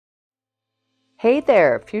Hey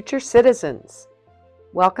there, future citizens!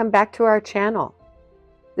 Welcome back to our channel.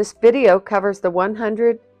 This video covers the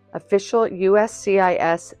 100 official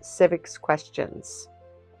USCIS civics questions.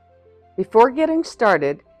 Before getting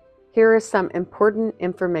started, here is some important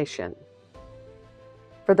information.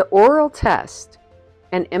 For the oral test,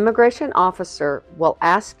 an immigration officer will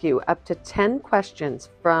ask you up to 10 questions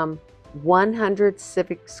from 100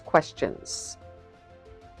 civics questions.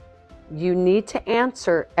 You need to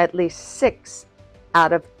answer at least 6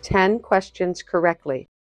 out of 10 questions correctly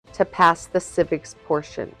to pass the civics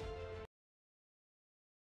portion.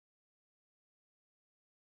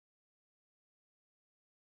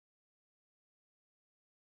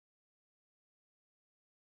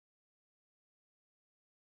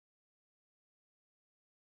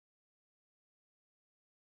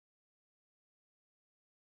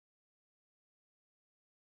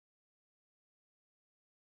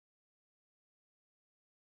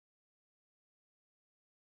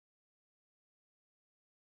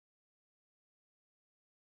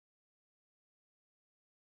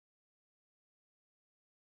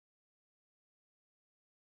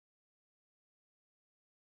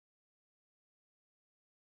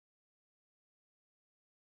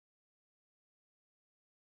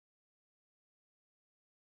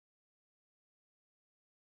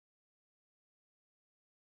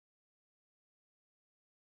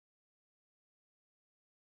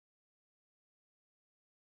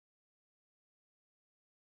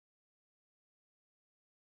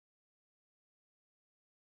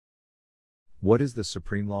 What is the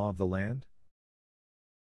supreme law of the land?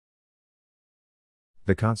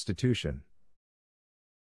 The Constitution.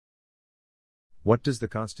 What does the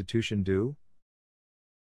Constitution do?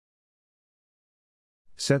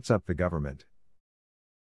 Sets up the government.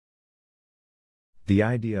 The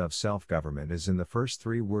idea of self-government is in the first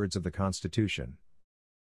 3 words of the Constitution.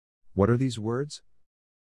 What are these words?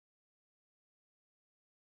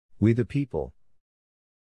 We the people.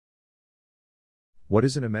 What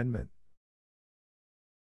is an amendment?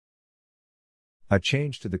 A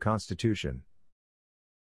change to the Constitution.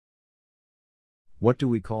 What do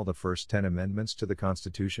we call the first 10 amendments to the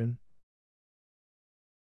Constitution?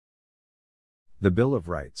 The Bill of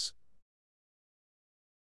Rights.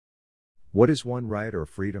 What is one right or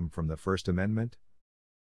freedom from the First Amendment?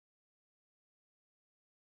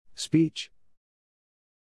 Speech.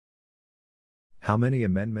 How many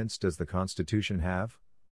amendments does the Constitution have?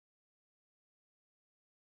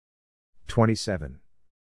 27.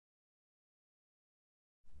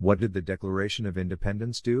 What did the Declaration of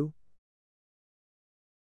Independence do?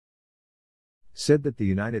 Said that the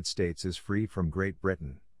United States is free from Great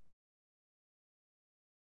Britain.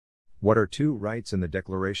 What are 2 rights in the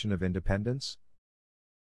Declaration of Independence?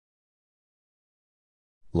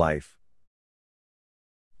 Life.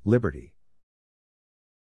 Liberty.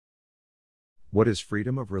 What is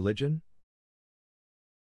freedom of religion?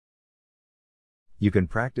 You can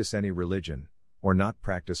practice any religion, or not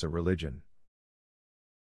practice a religion.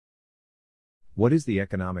 What is the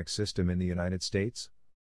economic system in the United States?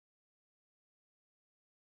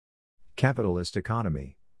 Capitalist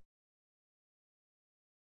economy.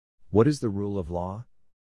 What is the rule of law?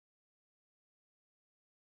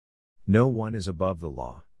 No one is above the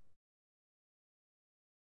law.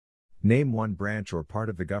 Name one branch or part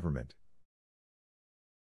of the government.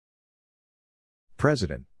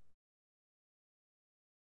 President.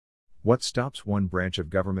 What stops one branch of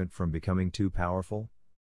government from becoming too powerful?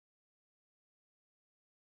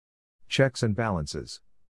 Checks and balances.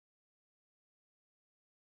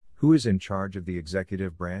 Who is in charge of the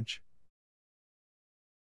executive branch?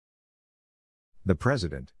 The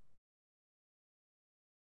President.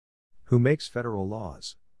 Who makes federal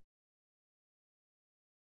laws?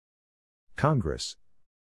 Congress.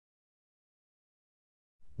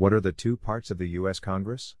 What are the 2 parts of the U.S.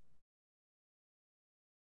 Congress?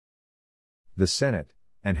 The Senate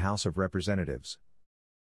and House of Representatives.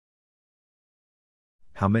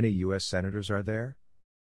 How many U.S. senators are there?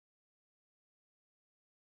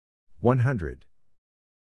 100.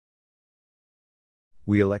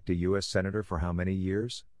 We elect a U.S. senator for how many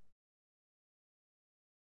years?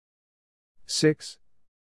 6.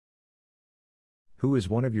 Who is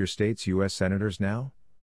one of your state's U.S. senators now?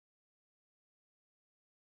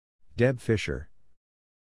 Deb Fischer.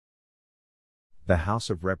 The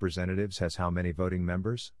House of Representatives has how many voting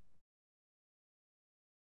members?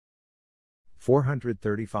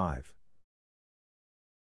 435.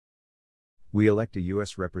 We elect a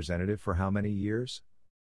U.S. representative for how many years?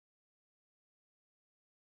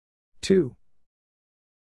 2.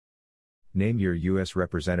 Name your U.S.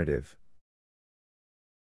 representative.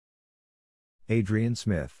 Adrian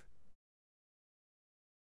Smith.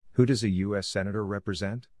 Who does a U.S. Senator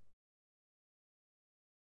represent?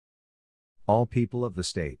 All people of the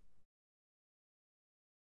state.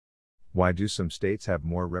 Why do some states have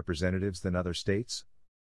more representatives than other states?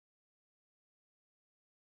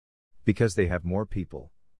 Because they have more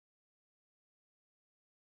people.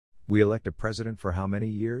 We elect a president for how many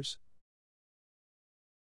years?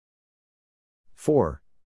 4.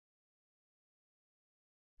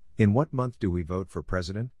 In what month do we vote for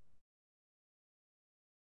president?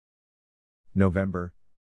 November.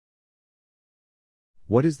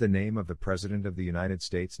 What is the name of the President of the United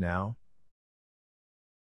States now?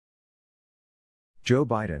 Joe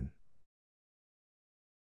Biden.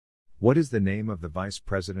 What is the name of the Vice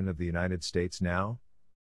President of the United States now?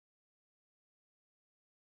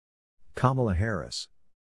 Kamala Harris.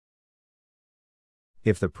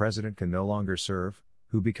 If the President can no longer serve,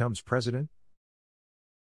 who becomes President?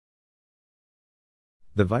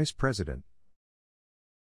 The Vice President.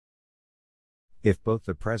 If both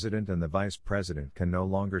the President and the Vice President can no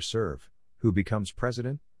longer serve, who becomes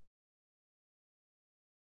President?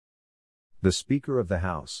 The Speaker of the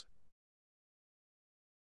House.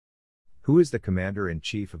 Who is the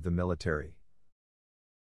Commander-in-Chief of the military?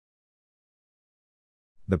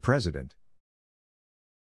 The President.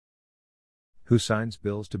 Who signs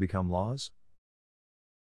bills to become laws?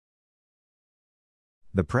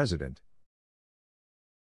 The President.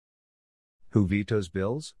 Who vetoes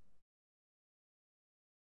bills?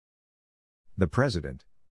 The President.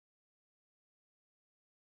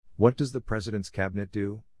 What does the President's cabinet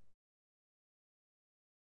do?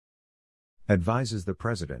 Advises the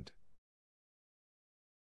President.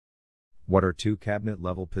 What are two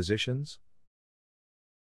cabinet-level positions?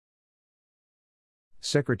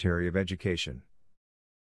 Secretary of Education.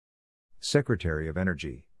 Secretary of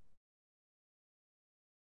Energy.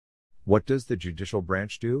 What does the judicial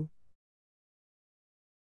branch do?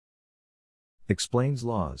 Explains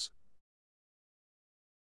laws.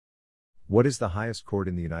 What is the highest court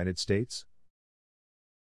in the United States?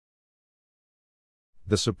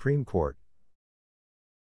 The Supreme Court.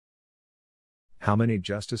 How many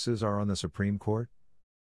justices are on the Supreme Court?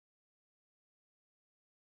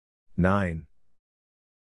 9.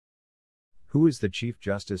 Who is the Chief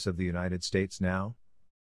Justice of the United States now?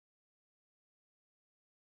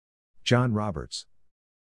 John Roberts.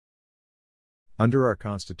 Under our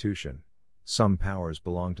Constitution, some powers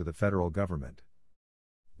belong to the federal government.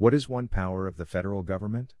 What is one power of the federal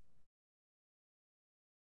government?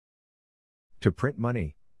 To print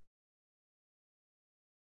money.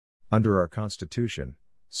 Under our Constitution,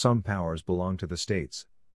 some powers belong to the states.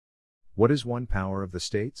 What is one power of the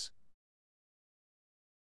states?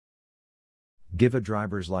 Give a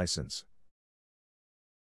driver's license.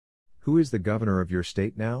 Who is the governor of your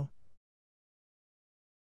state now?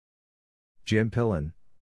 Jim Pillen.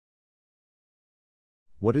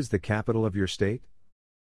 What is the capital of your state?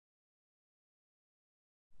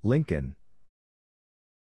 Lincoln.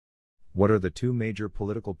 What are the two major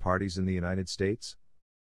political parties in the United States?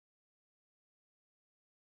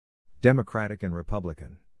 Democratic and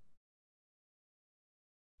Republican.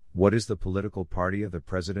 What is the political party of the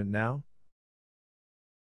president now?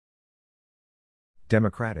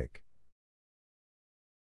 Democratic.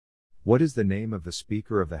 What is the name of the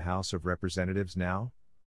Speaker of the House of Representatives now?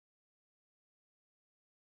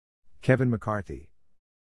 Kevin McCarthy.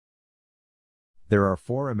 There are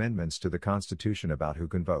 4 amendments to the Constitution about who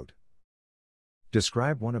can vote.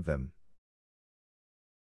 Describe one of them.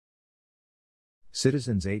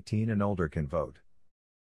 Citizens 18 and older can vote.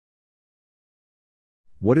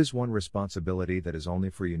 What is one responsibility that is only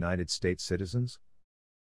for United States citizens?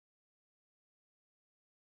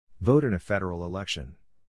 Vote in a federal election.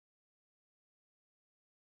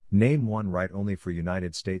 Name one right only for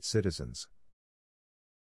United States citizens.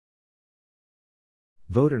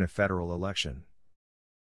 Vote in a federal election.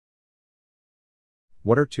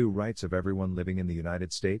 What are 2 rights of everyone living in the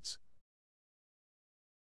United States?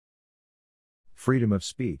 Freedom of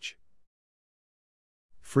speech.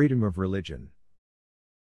 Freedom of religion.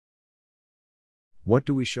 What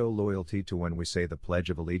do we show loyalty to when we say the Pledge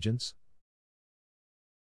of Allegiance?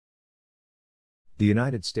 The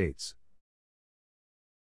United States.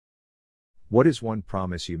 What is one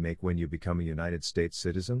promise you make when you become a United States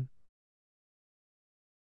citizen?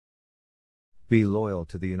 Be loyal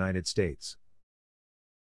to the United States.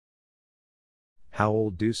 How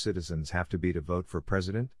old do citizens have to be to vote for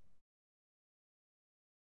president?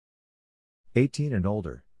 18 and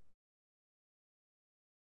older.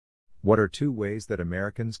 What are 2 ways that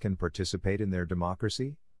Americans can participate in their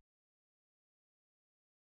democracy?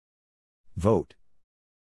 Vote.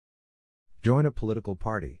 Join a political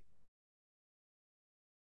party.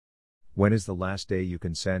 When is the last day you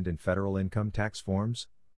can send in federal income tax forms?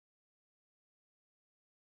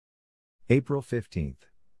 April 15th.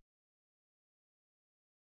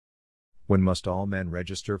 When must all men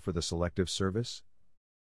register for the Selective Service?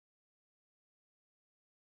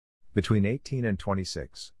 Between 18 and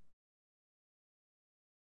 26.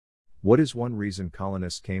 What is one reason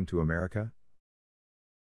colonists came to America?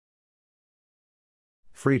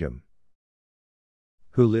 Freedom.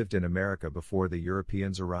 Who lived in America before the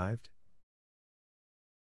Europeans arrived?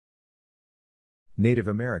 Native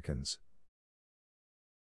Americans.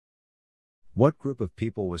 What group of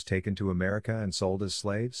people was taken to America and sold as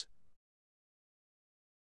slaves?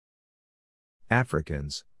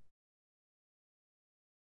 Africans.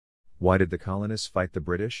 Why did the colonists fight the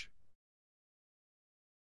British?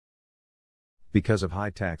 Because of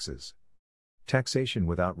high taxes. Taxation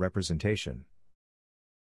without representation.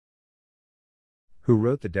 Who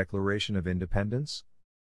wrote the Declaration of Independence?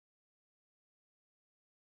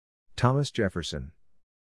 Thomas Jefferson.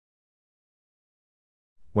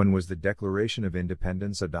 When was the Declaration of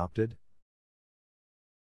Independence adopted?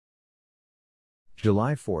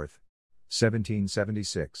 July 4,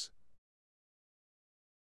 1776.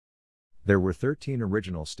 There were 13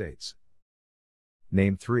 original states.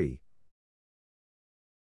 Name 3.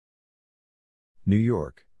 New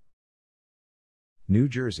York, New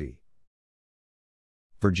Jersey,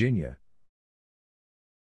 Virginia.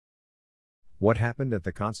 What happened at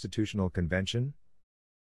the Constitutional Convention?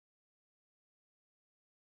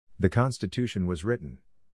 The Constitution was written.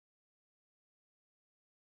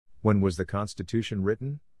 When was the Constitution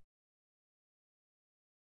written?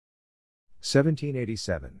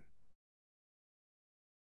 1787.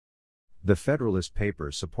 The Federalist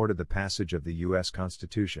Papers supported the passage of the U.S.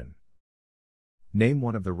 Constitution. Name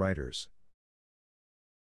one of the writers.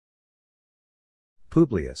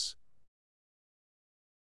 Publius.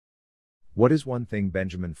 What is one thing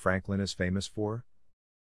Benjamin Franklin is famous for?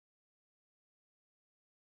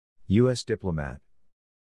 U.S. diplomat.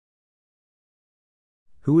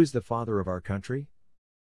 Who is the father of our country?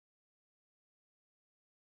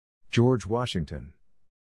 George Washington.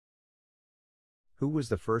 Who was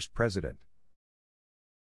the first president?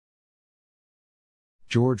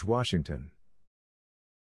 George Washington.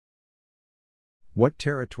 What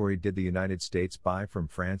territory did the United States buy from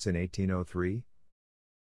France in 1803?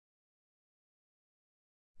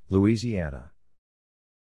 Louisiana.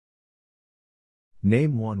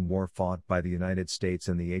 Name one war fought by the United States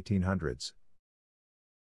in the 1800s.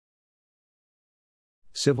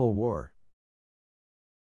 Civil War.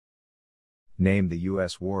 Name the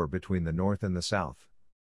U.S. war between the North and the South.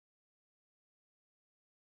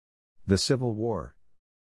 The Civil War.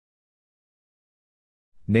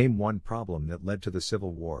 Name one problem that led to the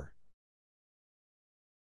Civil War.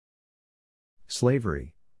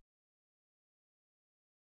 Slavery.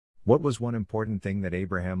 What was one important thing that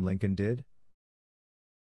Abraham Lincoln did?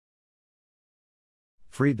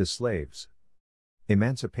 Freed the slaves.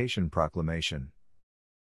 Emancipation Proclamation.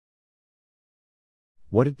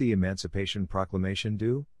 What did the Emancipation Proclamation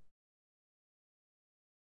do?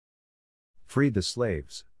 Freed the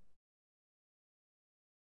slaves.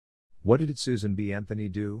 What did Susan B. Anthony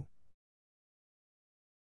do?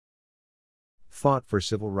 Fought for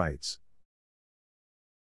civil rights.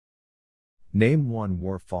 Name one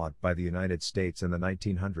war fought by the United States in the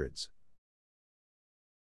 1900s.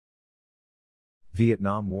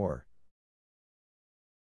 Vietnam War.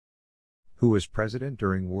 Who was president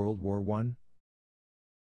during World War I?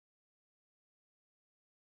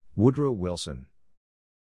 Woodrow Wilson.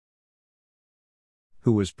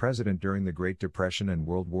 Who was president during the Great Depression and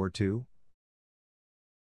World War II?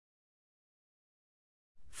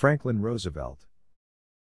 Franklin Roosevelt.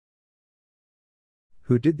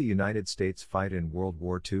 Who did the United States fight in World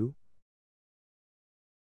War II?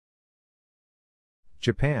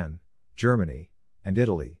 Japan, Germany, and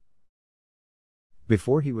Italy.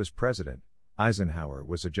 Before he was president, Eisenhower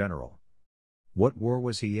was a general. What war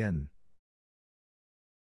was he in?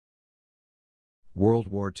 World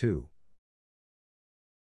War II.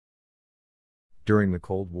 During the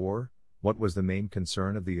Cold War, what was the main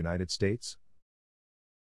concern of the United States?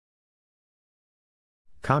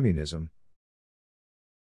 Communism.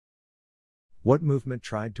 What movement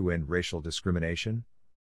tried to end racial discrimination?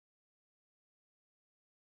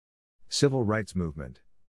 Civil Rights Movement.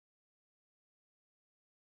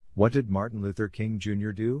 What did Martin Luther King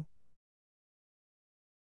Jr. do?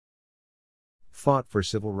 Fought for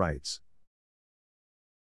civil rights.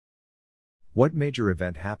 What major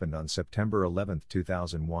event happened on September 11,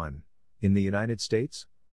 2001, in the United States?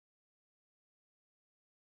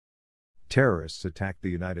 Terrorists attacked the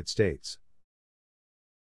United States.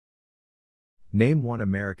 Name one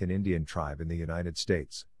American Indian tribe in the United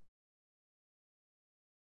States.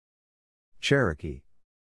 Cherokee.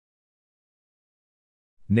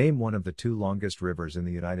 Name one of the two longest rivers in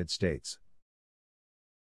the United States.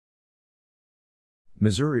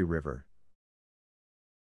 Missouri River.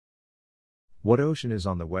 What ocean is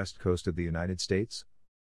on the west coast of the United States?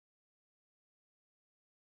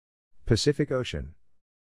 Pacific Ocean.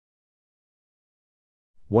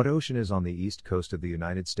 What ocean is on the east coast of the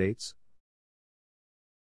United States?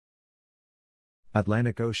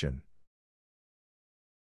 Atlantic Ocean.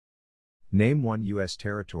 Name one U.S.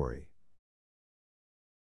 territory.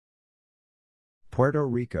 Puerto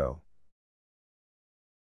Rico.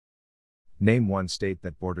 Name one state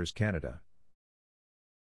that borders Canada.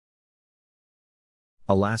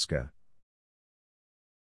 Alaska.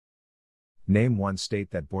 Name one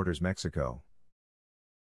state that borders Mexico.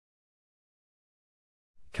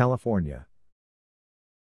 California.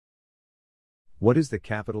 What is the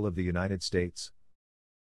capital of the United States?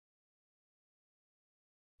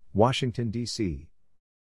 Washington, D.C.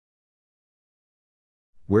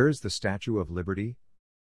 Where is the Statue of Liberty?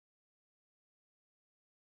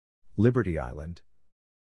 Liberty Island.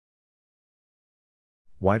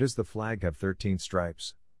 Why does the flag have 13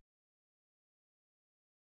 stripes?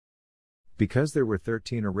 Because there were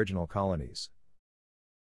 13 original colonies.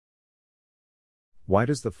 Why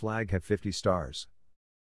does the flag have 50 stars?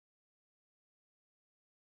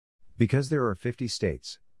 Because there are 50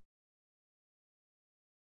 states.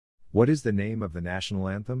 What is the name of the national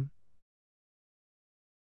anthem?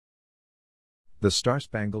 The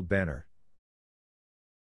Star-Spangled Banner.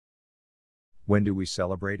 When do we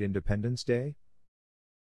celebrate Independence Day?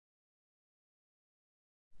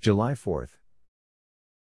 July 4th.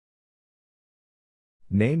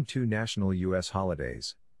 Name two national U.S.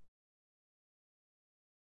 holidays.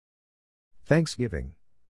 Thanksgiving.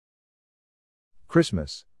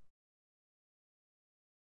 Christmas.